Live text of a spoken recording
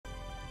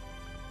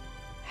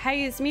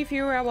Hey, it's me,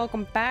 Fiora.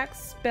 Welcome back,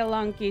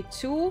 Spelunky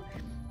 2.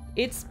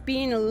 It's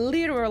been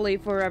literally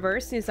forever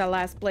since I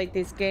last played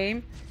this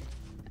game.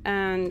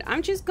 And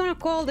I'm just gonna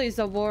call this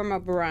a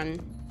warm-up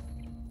run.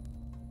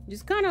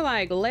 Just kind of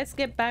like, let's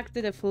get back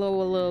to the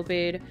flow a little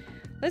bit.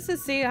 Let's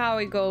just see how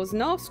it goes.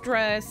 No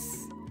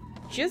stress.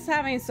 Just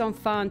having some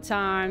fun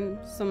time.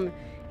 Some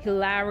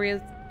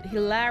hilarious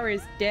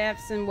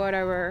deaths and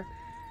whatever.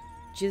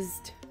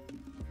 Just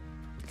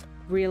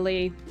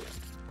really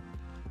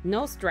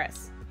no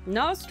stress.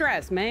 No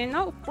stress, man.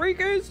 No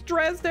freaking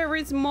stress. There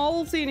is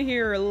moles in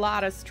here. A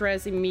lot of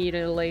stress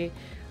immediately.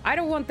 I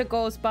don't want the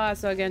ghost bar,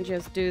 so I can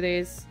just do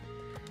this.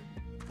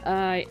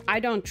 I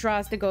don't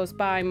trust the ghost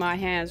bar in my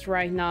hands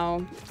right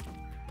now.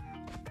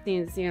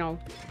 Since, you know,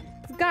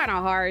 it's kind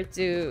of hard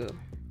to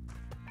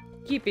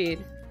keep it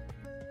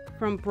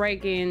from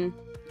breaking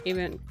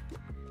even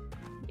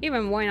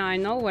when I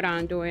know what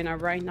I'm doing.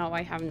 Right now,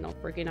 I have no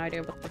freaking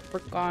idea what the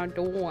frick I'm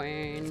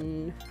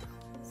doing.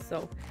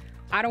 So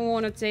I don't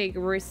want to take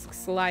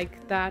risks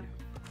like that.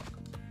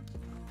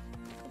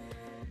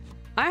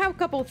 I have a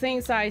couple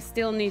things I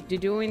still need to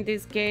do in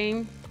this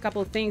game. A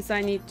couple things I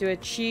need to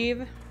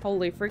achieve.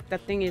 Holy frick, that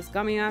thing is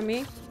coming at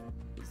me.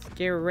 Just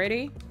get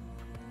ready.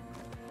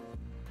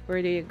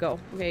 Where do you go?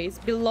 Okay, it's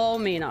below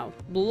me now.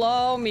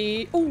 Below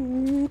me.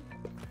 Ooh.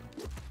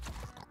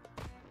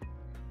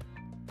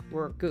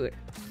 We're good.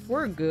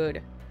 We're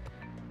good.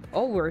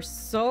 Oh, we're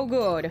so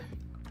good.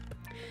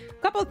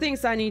 Couple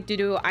things I need to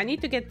do. I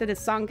need to get to the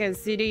sunken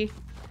city,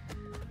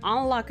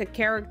 unlock a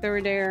character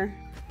there,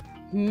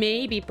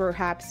 maybe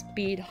perhaps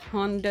beat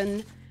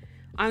Hunden.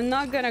 I'm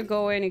not gonna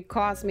go any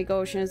cosmic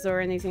oceans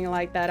or anything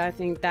like that. I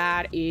think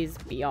that is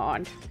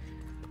beyond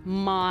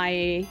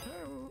my...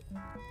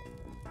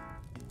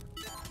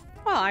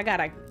 Well, I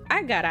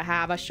gotta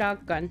have a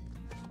shotgun.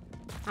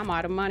 I'm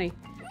out of money.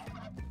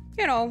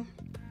 You know,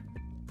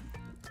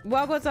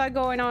 what was I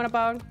going on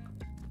about?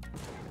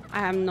 I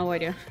have no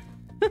idea.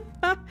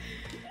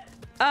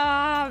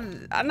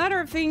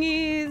 Another thing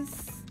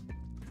is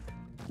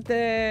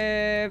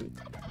the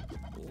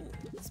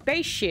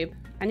spaceship.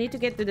 I need to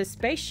get to the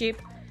spaceship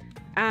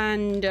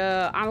and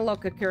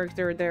unlock a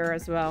character there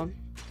as well.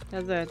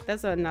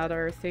 That's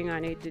another thing I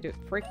need to do.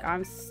 Frick,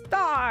 I'm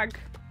stuck.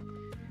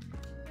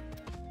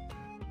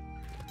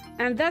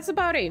 And that's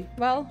about it.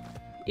 Well,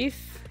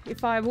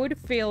 if I would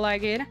feel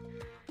like it,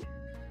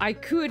 I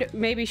could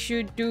maybe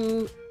should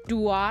do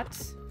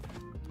duets.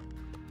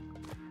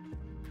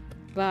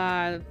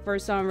 But for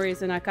some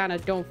reason, I kind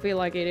of don't feel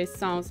like it. It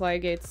sounds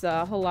like it's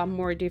a whole lot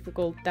more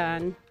difficult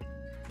than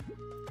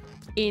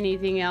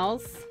anything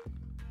else.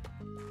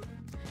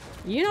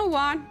 You know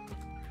what?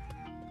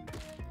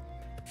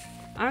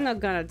 I'm not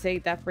gonna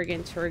take that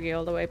friggin' turkey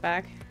all the way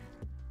back.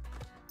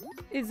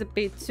 It's a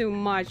bit too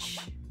much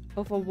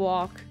of a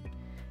walk.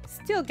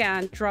 Still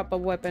can't drop a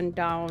weapon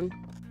down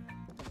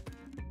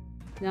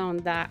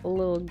that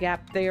little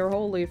gap there.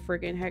 Holy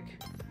friggin' heck.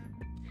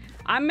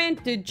 I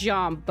meant to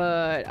jump,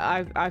 but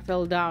I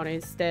fell down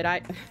instead.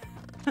 I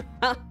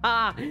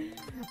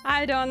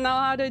don't know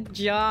how to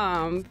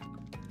jump.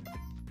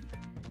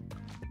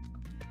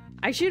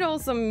 I should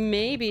also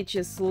maybe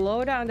just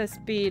slow down the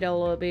speed a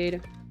little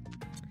bit.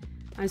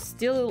 I'm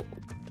still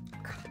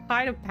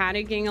kind of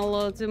panicking a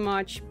little too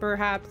much,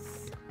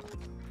 perhaps.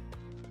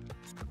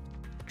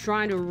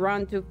 Trying to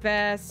run too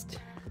fast.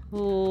 A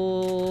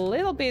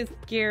little bit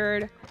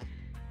scared.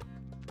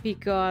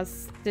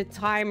 Because the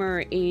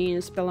timer in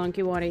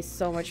Spelunky 1 is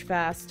so much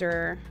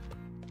faster.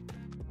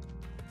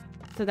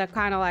 So that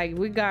kind of like,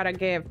 we gotta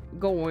get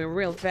going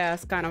real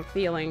fast kind of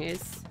feeling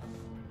is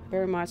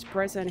very much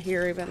present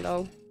here, even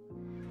though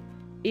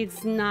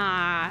it's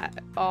not,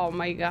 oh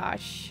my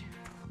gosh,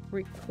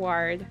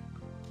 required.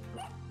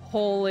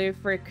 Holy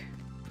frick.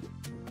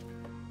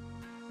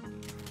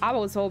 I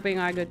was hoping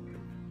I could,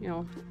 you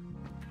know,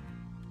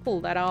 pull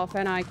that off,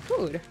 and I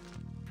could.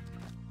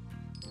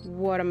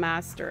 What a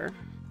master.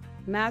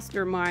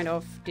 Mastermind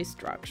of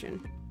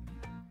destruction.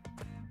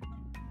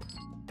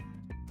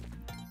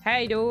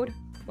 Hey, dude.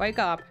 Wake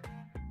up.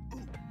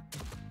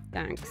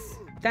 Thanks.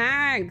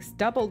 Thanks.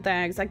 Double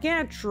thanks. I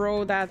can't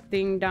throw that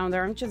thing down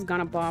there. I'm just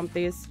gonna bomb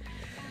this.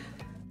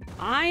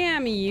 I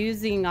am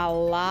using a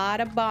lot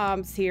of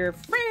bombs here.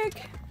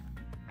 Frick.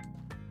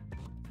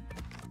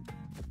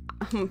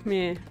 Oh,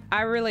 man.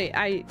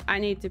 I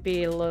need to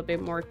be a little bit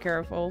more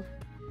careful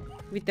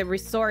with the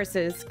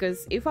resources,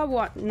 because if I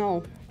want...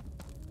 No.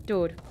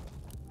 Dude.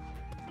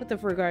 What the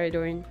frick are you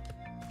doing?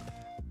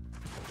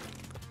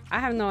 I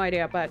have no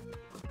idea, but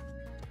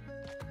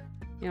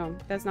you know,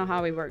 that's not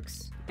how it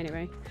works.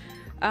 Anyway,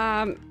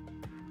 I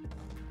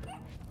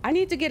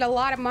need to get a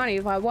lot of money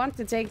if I want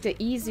to take the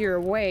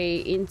easier way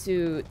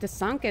into the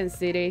sunken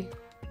city,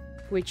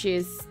 which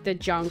is the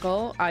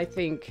jungle. I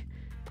think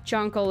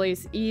jungle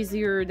is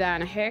easier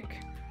than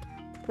heck,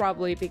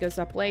 probably because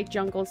I played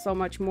jungle so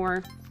much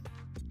more.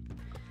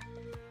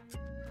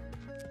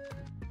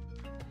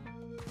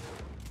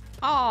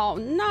 Oh,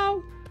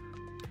 no.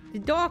 The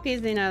dog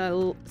is in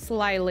a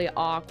slightly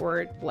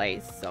awkward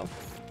place, so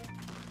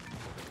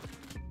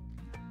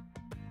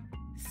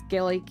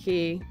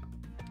Skelly.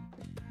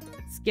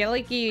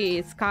 Skelly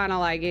is kind of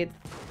like it.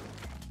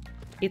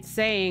 It's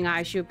saying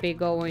I should be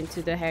going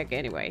to the heck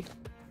anyway.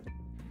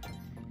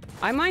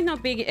 I might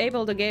not be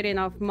able to get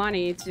enough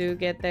money to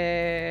get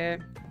the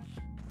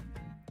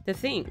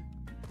thing.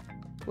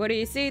 What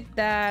is it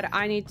that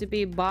I need to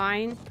be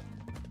buying?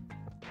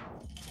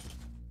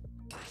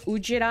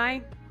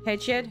 Ujedi?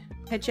 Hedged?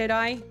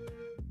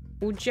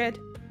 Ujed?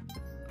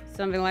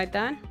 Something like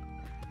that.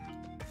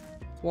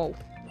 Whoa.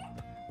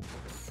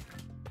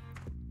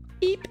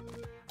 Beep.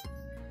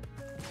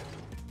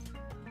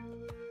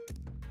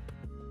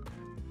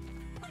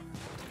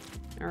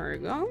 There we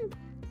go.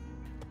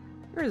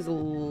 There's a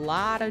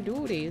lot of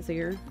duties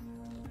here.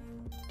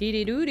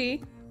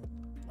 Duty.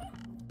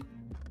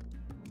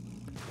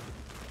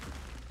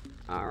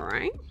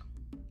 Alright.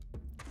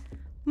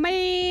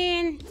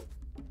 Man!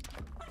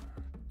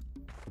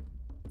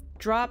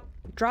 Drop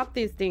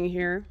this thing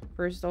here,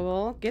 first of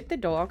all. Get the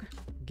dog.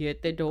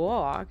 Get the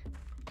dog.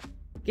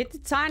 Get the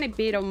tiny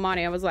bit of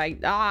money. I was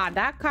like,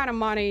 that kind of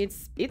money,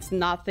 it's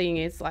nothing.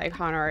 It's like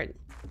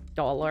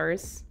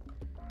 $100.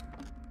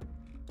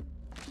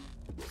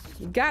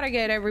 You gotta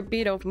get every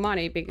bit of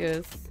money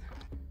because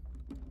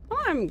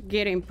I'm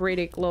getting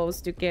pretty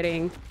close to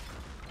getting...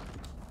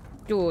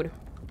 Dude.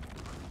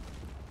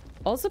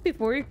 Also,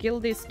 before you kill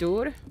this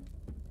dude,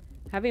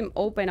 have him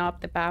open up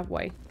the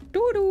pathway.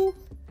 Doo-doo.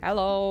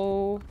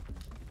 Hello.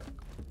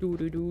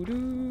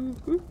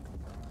 Doo-doo-doo-doo.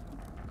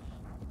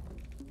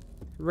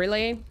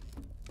 Really?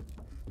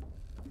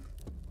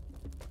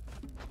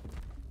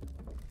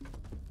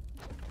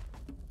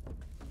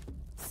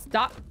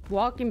 Stop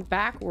walking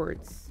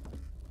backwards.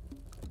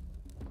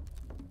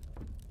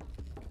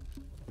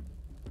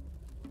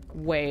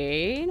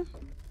 Wait.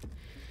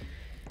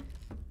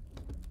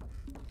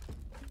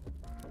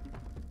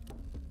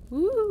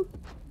 Woo.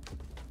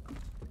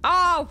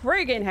 Oh,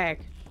 friggin'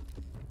 heck.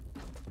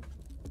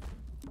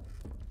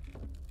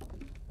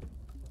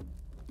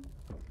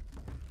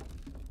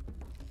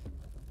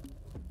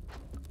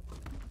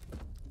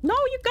 No,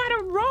 you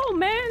gotta roll,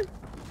 man.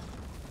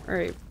 All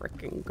right,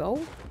 freaking go.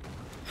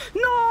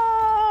 No,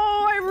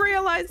 I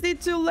realized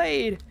it too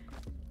late.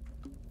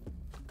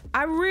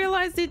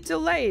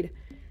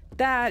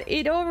 That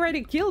it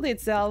already killed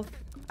itself.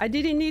 I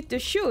didn't need to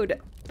shoot,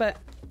 but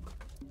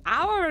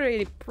I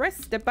already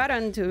pressed the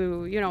button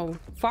to, you know,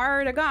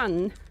 fire the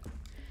gun.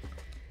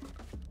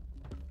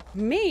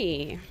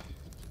 Me.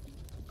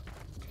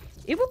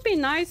 It would be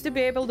nice to be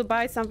able to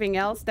buy something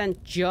else than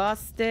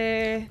just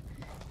the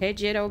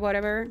hedge or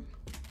whatever.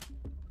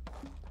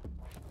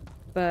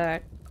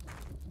 But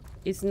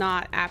it's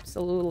not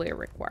absolutely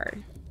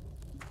required.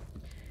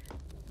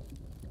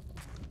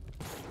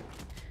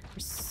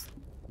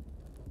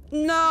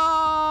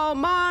 No,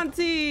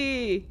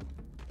 Monty!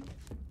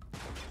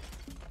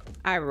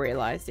 I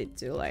realized it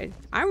too late.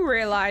 I'm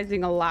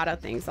realizing a lot of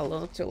things a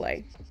little too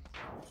late.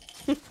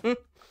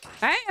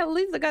 Hey, at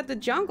least I got the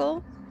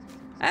jungle.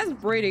 That's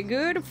pretty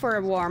good for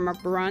a warm-up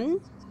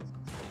run.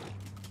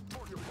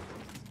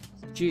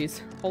 Jeez,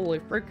 holy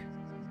frick.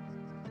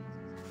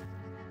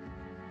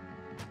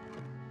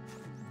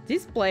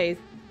 This place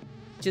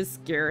just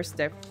scares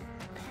the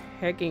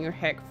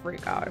heck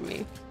freak out of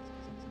me.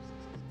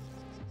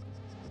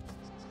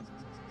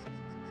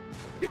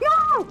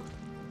 No!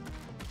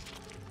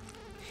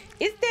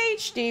 It's the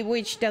HD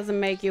which doesn't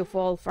make you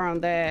fall from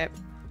the...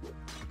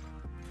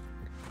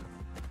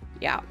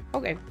 Yeah,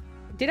 okay.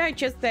 Did I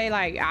just say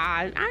like,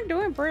 I'm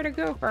doing pretty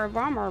good for a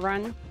warm-up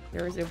run?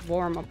 There's a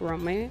warm-up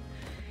run, man.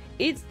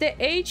 It's the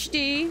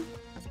HD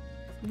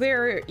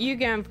where you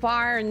can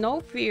fire no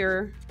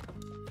fear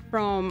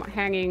from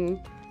hanging,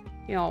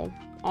 you know,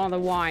 on the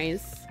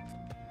vines.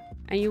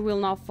 And you will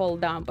not fall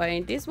down. But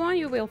in this one,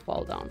 you will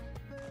fall down.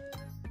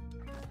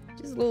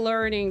 Just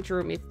learning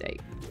through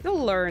mistake. The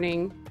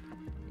learning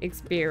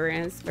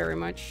experience very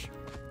much.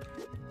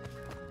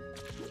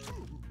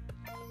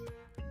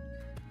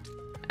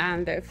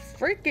 And the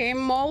freaking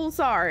moles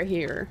are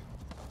here.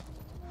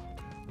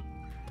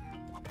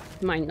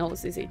 My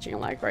nose is itching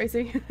like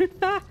crazy.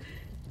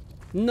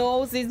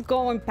 Nose is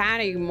going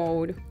panic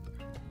mode.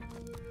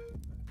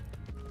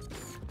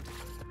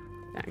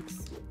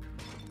 Thanks.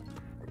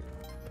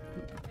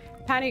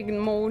 Panic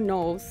mode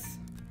nose.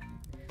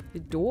 The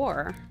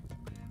door.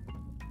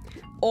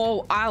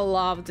 Oh, I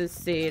love to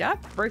see it. I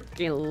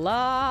freaking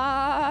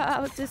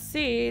love to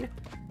see it.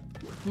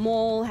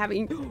 Mole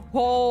having...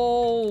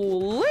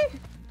 Holy!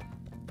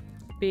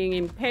 Being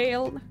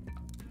impaled.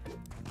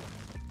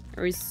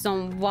 There is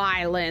some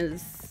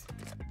violence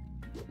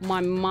in my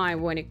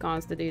mind when it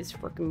comes to these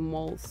freaking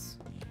moles.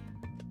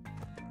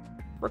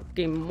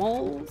 Freaking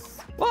moles.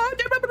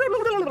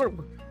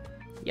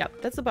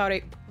 Yep, that's about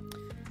it.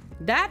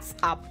 That's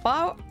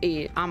about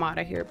it. I'm out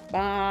of here.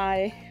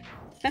 Bye.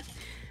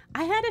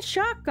 I had a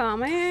shotgun,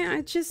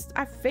 man.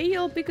 I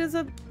failed because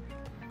I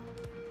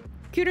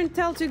couldn't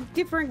tell two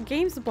different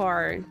games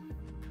apart.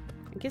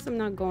 I guess I'm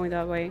not going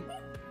that way.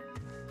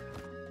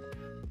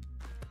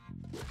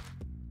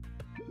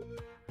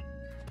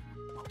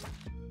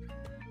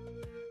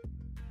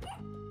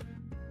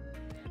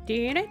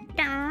 There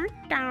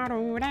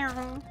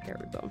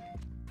we go.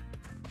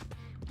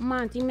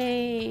 Monty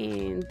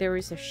man, there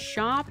is a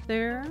shop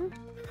there.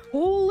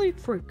 Holy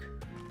frick.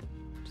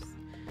 Just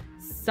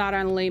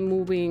suddenly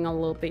moving a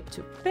little bit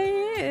too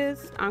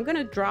fast. I'm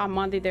gonna drop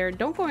Monty there.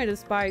 Don't go into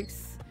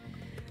spikes.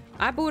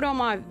 I put all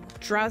my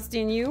trust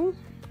in you.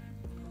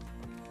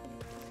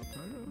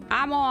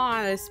 I'm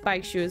on the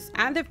spike shoes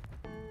and the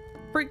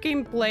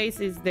freaking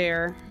place is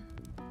there.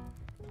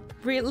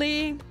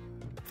 Really?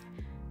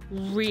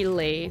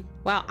 Really?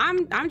 Well,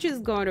 I'm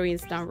just going to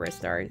instant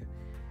restart.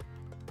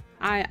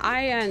 I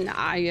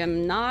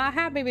am not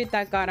happy with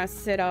that kind of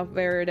setup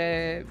where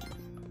the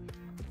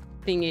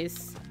thing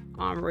is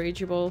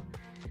unreachable.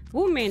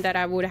 Would mean that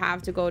I would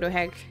have to go to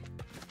heck.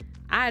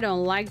 I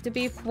don't like to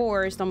be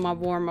forced on my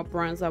warm-up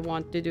runs. I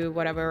want to do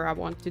whatever I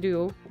want to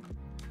do.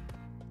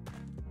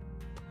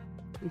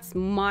 It's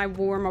my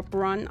warm-up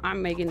run.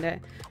 I'm making the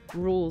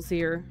rules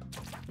here.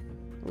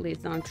 At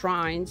least I'm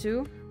trying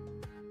to.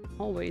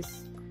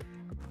 Always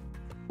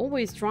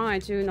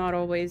trying to, not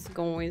always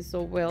going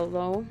so well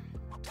though.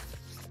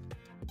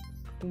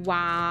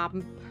 Wow.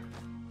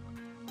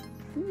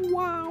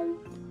 Wow.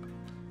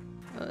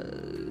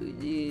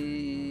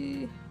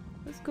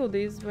 Let's go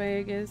this way,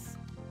 I guess.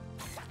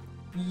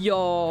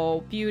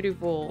 Yo,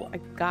 beautiful. I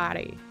got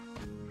it.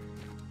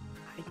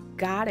 I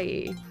got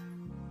it.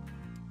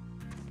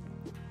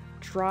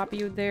 Drop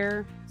you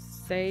there.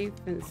 Safe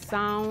and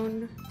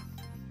sound.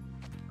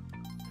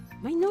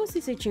 My nose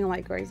is itching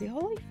like crazy.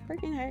 Holy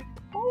freaking heck.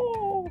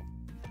 Oh.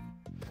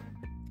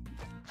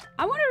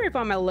 I wonder if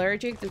I'm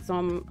allergic to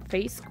some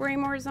face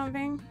cream or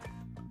something.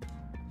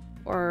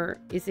 Or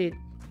is it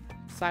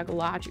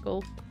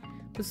psychological?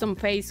 Put some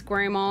face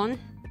cream on.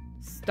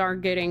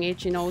 Start getting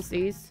itchy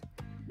noses.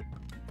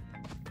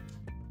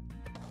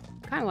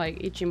 Kind of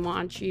like itchy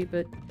mochi,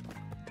 but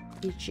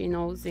itchy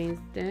nose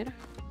instead.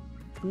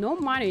 No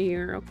money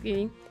here,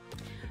 okay.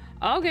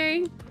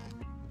 Okay.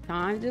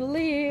 Time to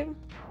leave.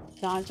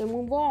 Time to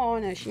move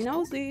on, as she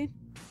knows it.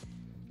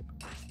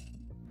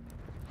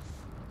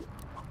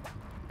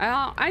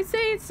 I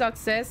say it's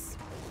success.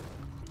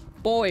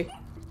 Boy.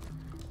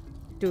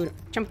 Dude,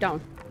 jump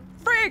down.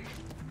 Frick!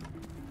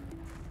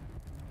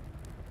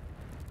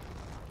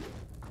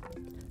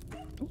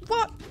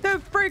 What the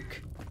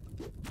frick?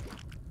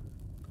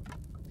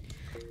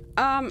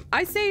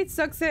 I say it's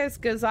success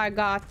because I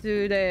got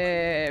to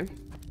the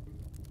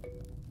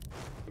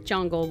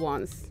jungle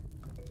once.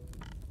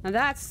 And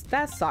that's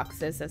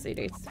success as it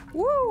is.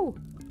 Woo!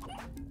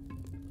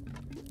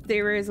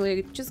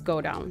 Seriously, just go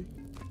down.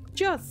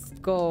 Just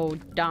go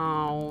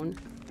down.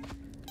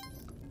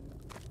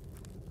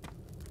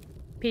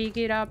 Pick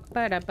it up.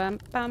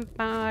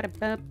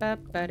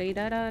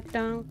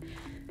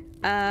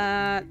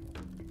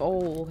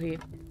 Holy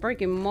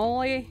freaking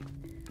moly.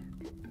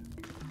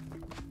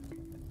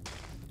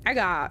 I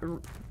got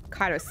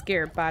kind of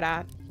scared by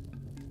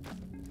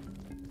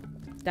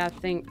that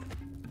thing.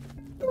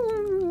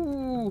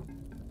 Ooh,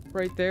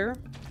 right there.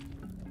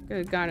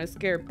 Got kind of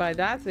scared by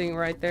that thing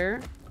right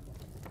there.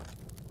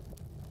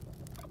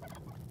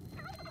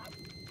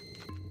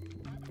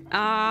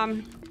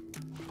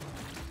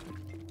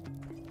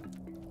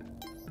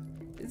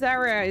 This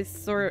area is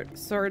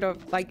sort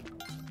of like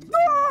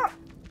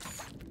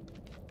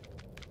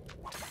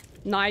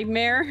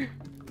nightmare.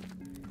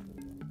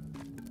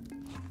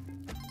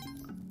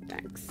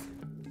 Thanks.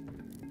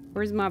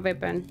 Where's my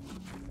weapon?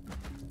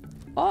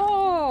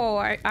 Oh,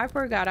 I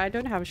forgot. I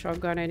don't have a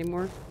shotgun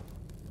anymore.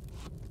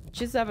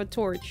 Just have a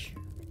torch.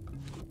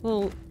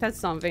 Well, that's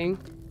something.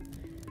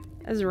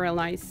 That's real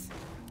nice.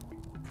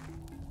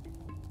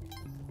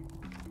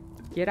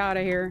 Get out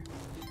of here.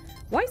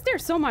 Why is there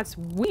so much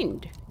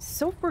wind? It's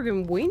so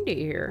friggin' windy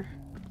here.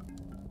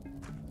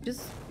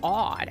 Just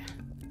odd.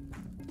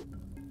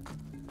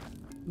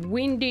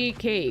 Windy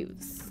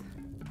caves.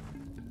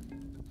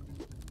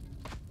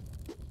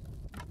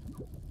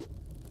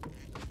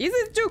 This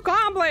is too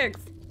complex.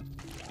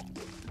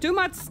 Too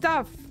much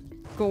stuff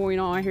going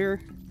on here.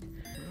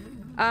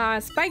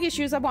 Spiky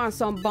shoes. I want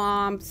some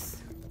bombs.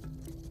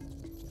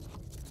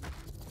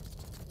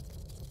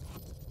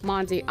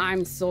 Monty,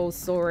 I'm so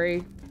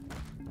sorry.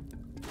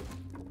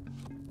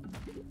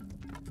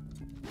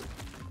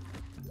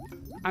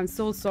 I'm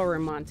so sorry,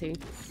 Monty.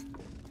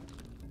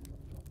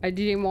 I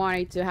didn't want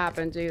it to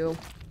happen to you.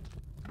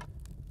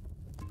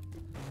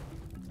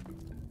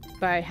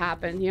 But it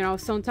happened. You know,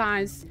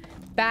 sometimes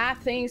bad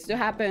things to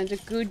happen to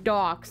good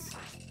dogs.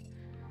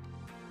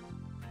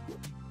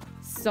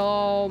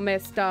 So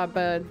messed up,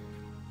 but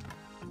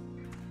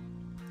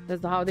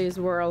that's how this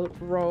world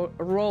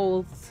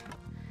rolls.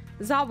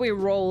 This is how we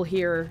roll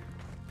here.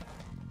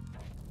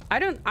 I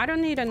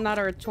don't need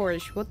another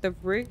torch. What the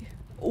frick?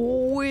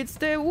 Oh, it's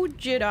the wood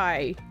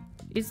Jedi.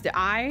 It's the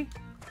eye.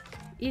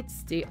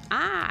 It's the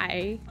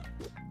eye.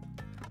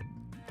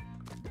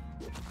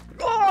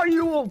 Oh,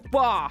 you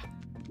bah!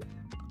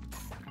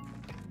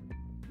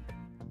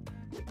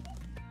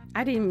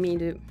 I didn't mean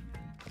to.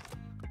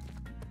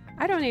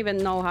 I don't even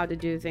know how to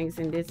do things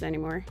in this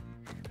anymore.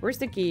 Where's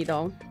the key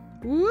though?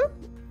 Whoop.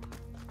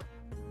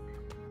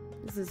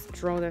 Let's just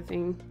draw the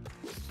thing.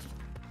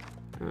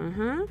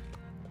 Uh-huh.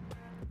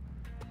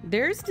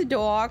 There's the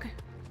dog.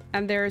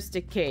 And there's the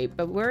key.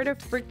 But where the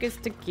frick is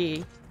the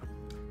key?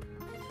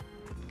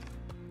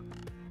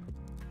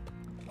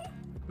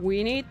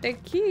 We need the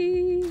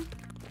key.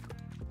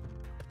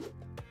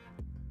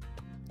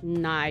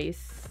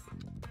 Nice.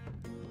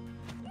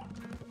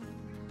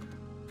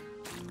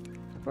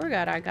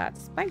 Forgot I got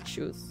spike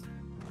shoes.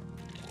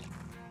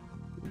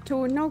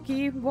 To no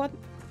key. What?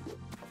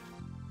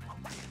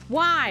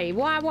 Why?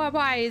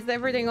 Why is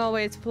everything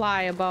always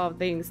fly above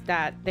things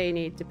that they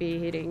need to be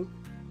hitting?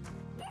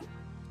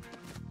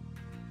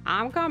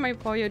 I'm coming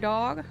for you,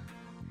 dog.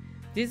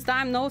 This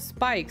time no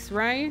spikes,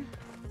 right?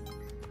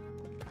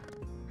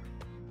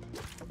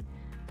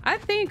 I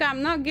think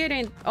I'm not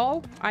getting...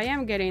 Oh, I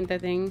am getting the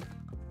thing.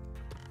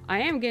 I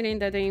am getting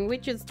the thing. We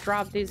just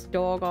dropped this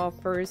dog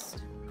off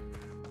first.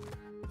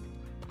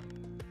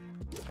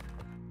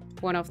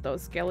 One of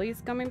those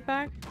skellies coming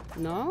back?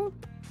 No?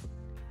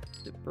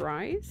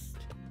 Surprised?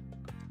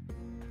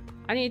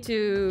 I need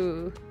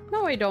to...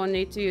 No, I don't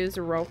need to use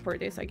a rope for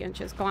this. I can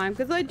just climb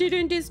because I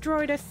didn't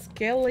destroy the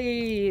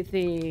skelly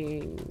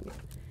thing.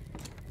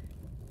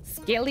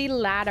 Skelly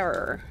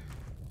ladder.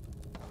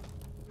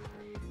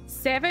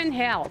 7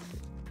 health.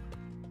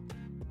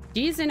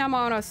 Decent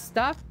amount of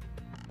stuff.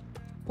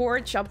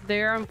 Porch up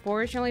there,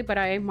 unfortunately, but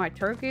I ate my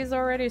turkeys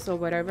already, so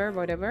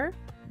whatever.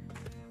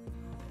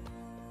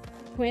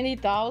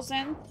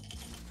 20,000.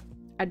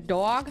 A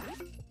dog.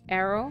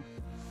 Arrow.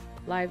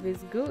 Life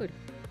is good.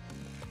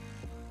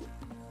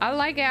 I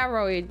like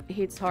arrow, it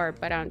hits hard,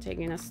 but I'm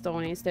taking a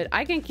stone instead.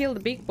 I can kill the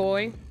big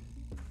boy.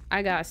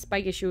 I got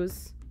spiky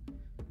shoes.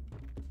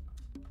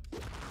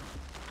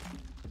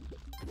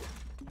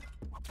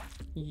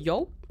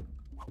 Yo.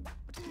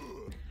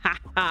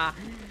 Haha.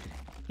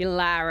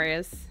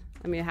 Hilarious.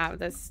 Let me have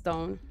this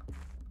stone.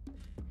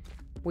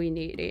 We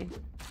need it.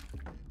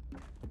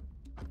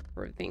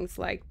 For things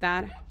like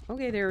that.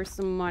 Okay, there's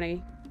some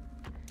money.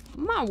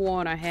 Might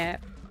wanna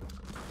have.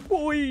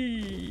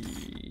 Boy.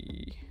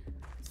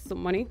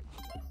 Some money.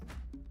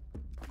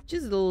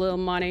 Just a little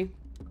money.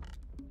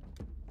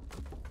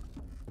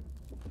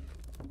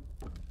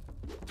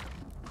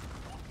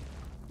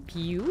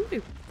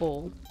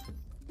 Beautiful.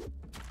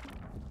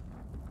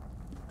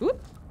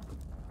 Whoop.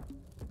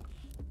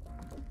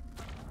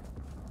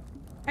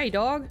 Hey,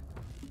 dog.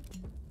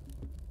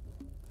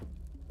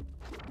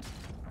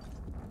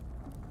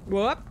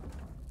 Whoop.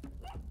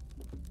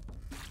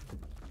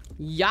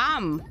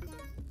 Yum.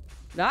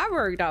 That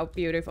worked out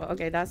beautiful.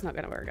 Okay, that's not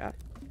gonna work out.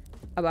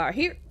 About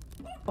here.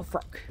 Oh,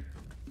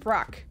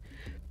 frog.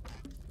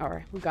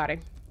 Alright, we got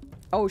it.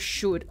 Oh,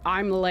 shoot.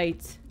 I'm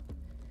late.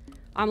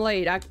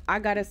 I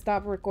gotta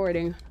stop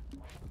recording.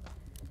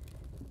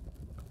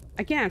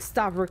 I can't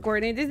stop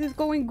recording. This is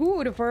going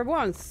good for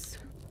once.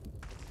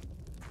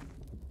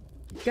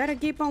 Gotta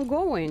keep on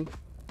going.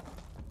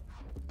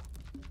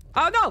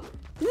 Oh, no!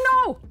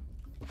 No!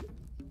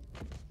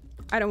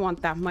 I don't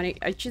want that money.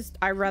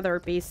 I'd rather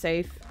be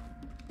safe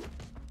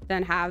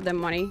than have the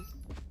money.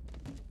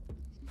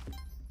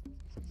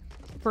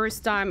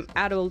 First time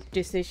adult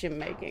decision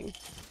making.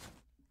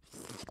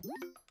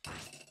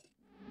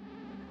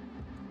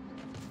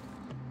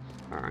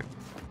 Alright.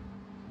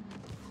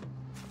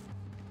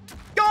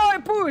 Oh, I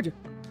pooed!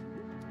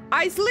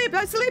 I sleep!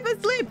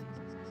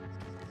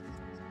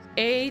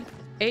 8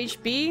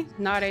 HP?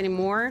 Not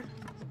anymore.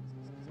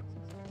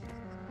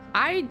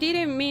 I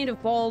didn't mean to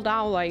fall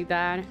down like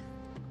that.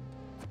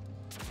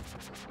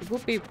 It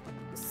would be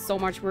so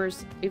much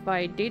worse if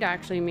I did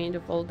actually mean to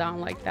fall down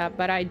like that,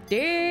 but I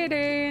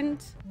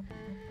didn't.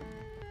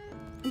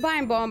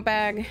 Buying bomb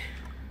bag.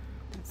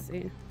 Let's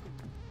see.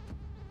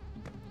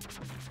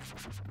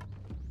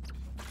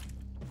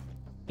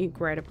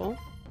 Incredible.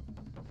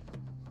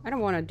 I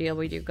don't want to deal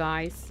with you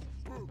guys.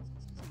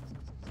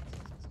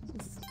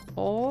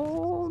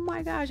 Oh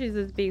my gosh, it's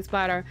this big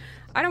spider.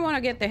 I don't want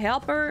to get the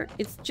helper.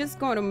 It's just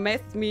going to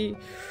mess me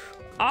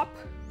up.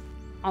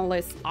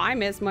 Unless I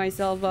mess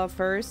myself up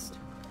first.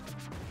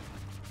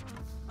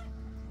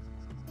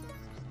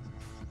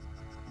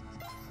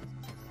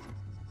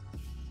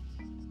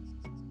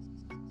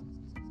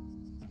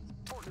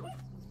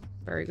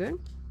 Very good.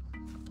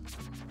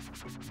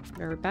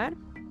 Very bad.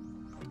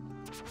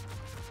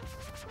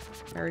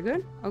 Very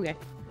good. Okay.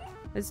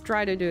 Let's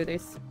try to do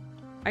this.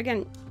 I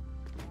can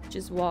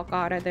just walk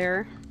out of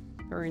there.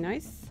 Very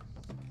nice.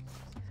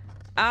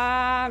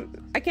 I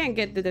can't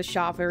get to the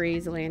shop very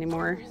easily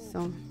anymore,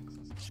 so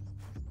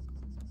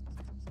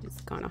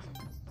just gonna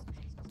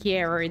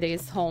carry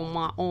this home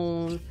my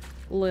own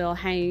little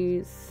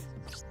haze.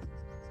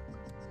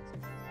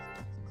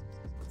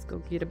 Let's go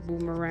get a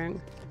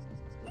boomerang.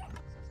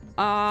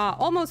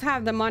 Almost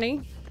have the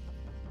money.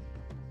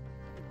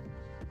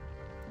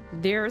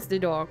 There's the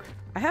dog.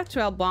 I have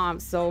 12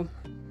 bombs, so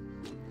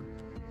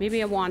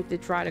maybe I want to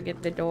try to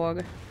get the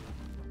dog.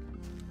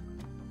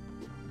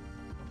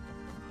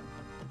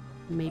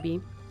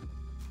 Maybe.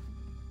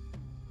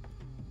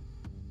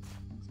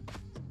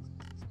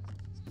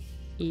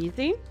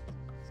 Easy.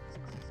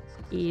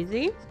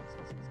 Easy.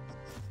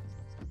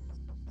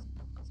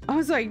 I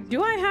was like,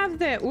 do I have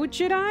the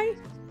Uchidai?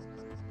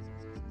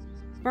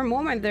 For a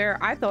moment there,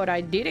 I thought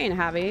I didn't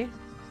have it.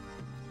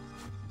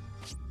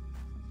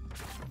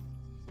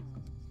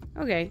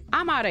 Okay,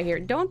 I'm out of here.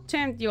 Don't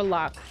tempt your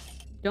luck.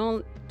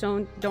 Don't.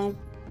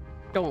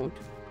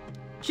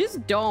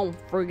 Just don't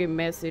friggin'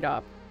 mess it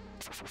up.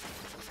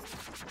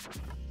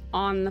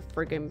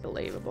 Unfriggin'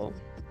 believable.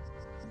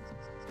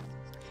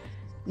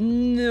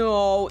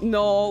 No.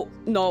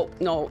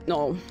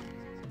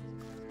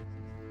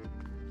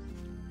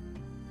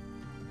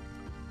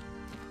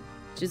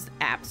 Just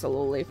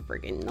absolutely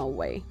friggin' no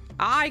way.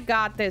 I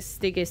got this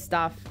sticky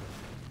stuff.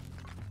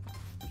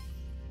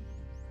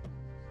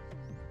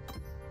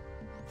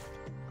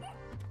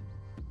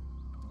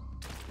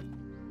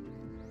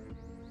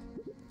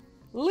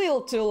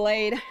 Little too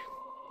late.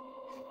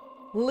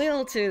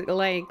 Little too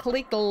late.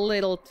 Clicked a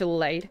little too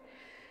late.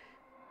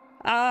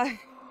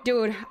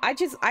 Dude,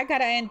 I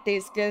gotta end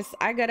this because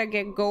I gotta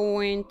get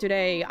going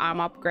today. I'm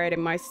upgrading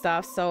my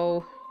stuff,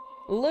 so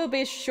a little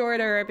bit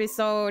shorter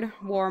episode,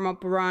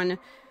 warm-up run.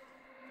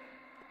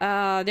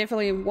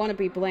 Definitely want to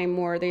be playing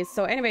more of this.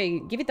 So anyway,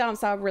 give it a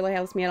thumbs up, really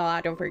helps me a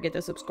lot. Don't forget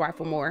to subscribe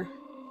for more.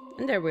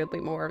 And there will be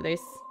more of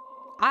this.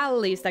 At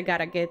least I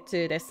gotta get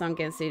to the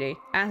sunken city.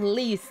 At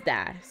least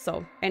that.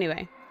 So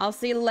anyway, I'll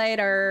see you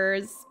later.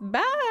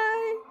 Bye!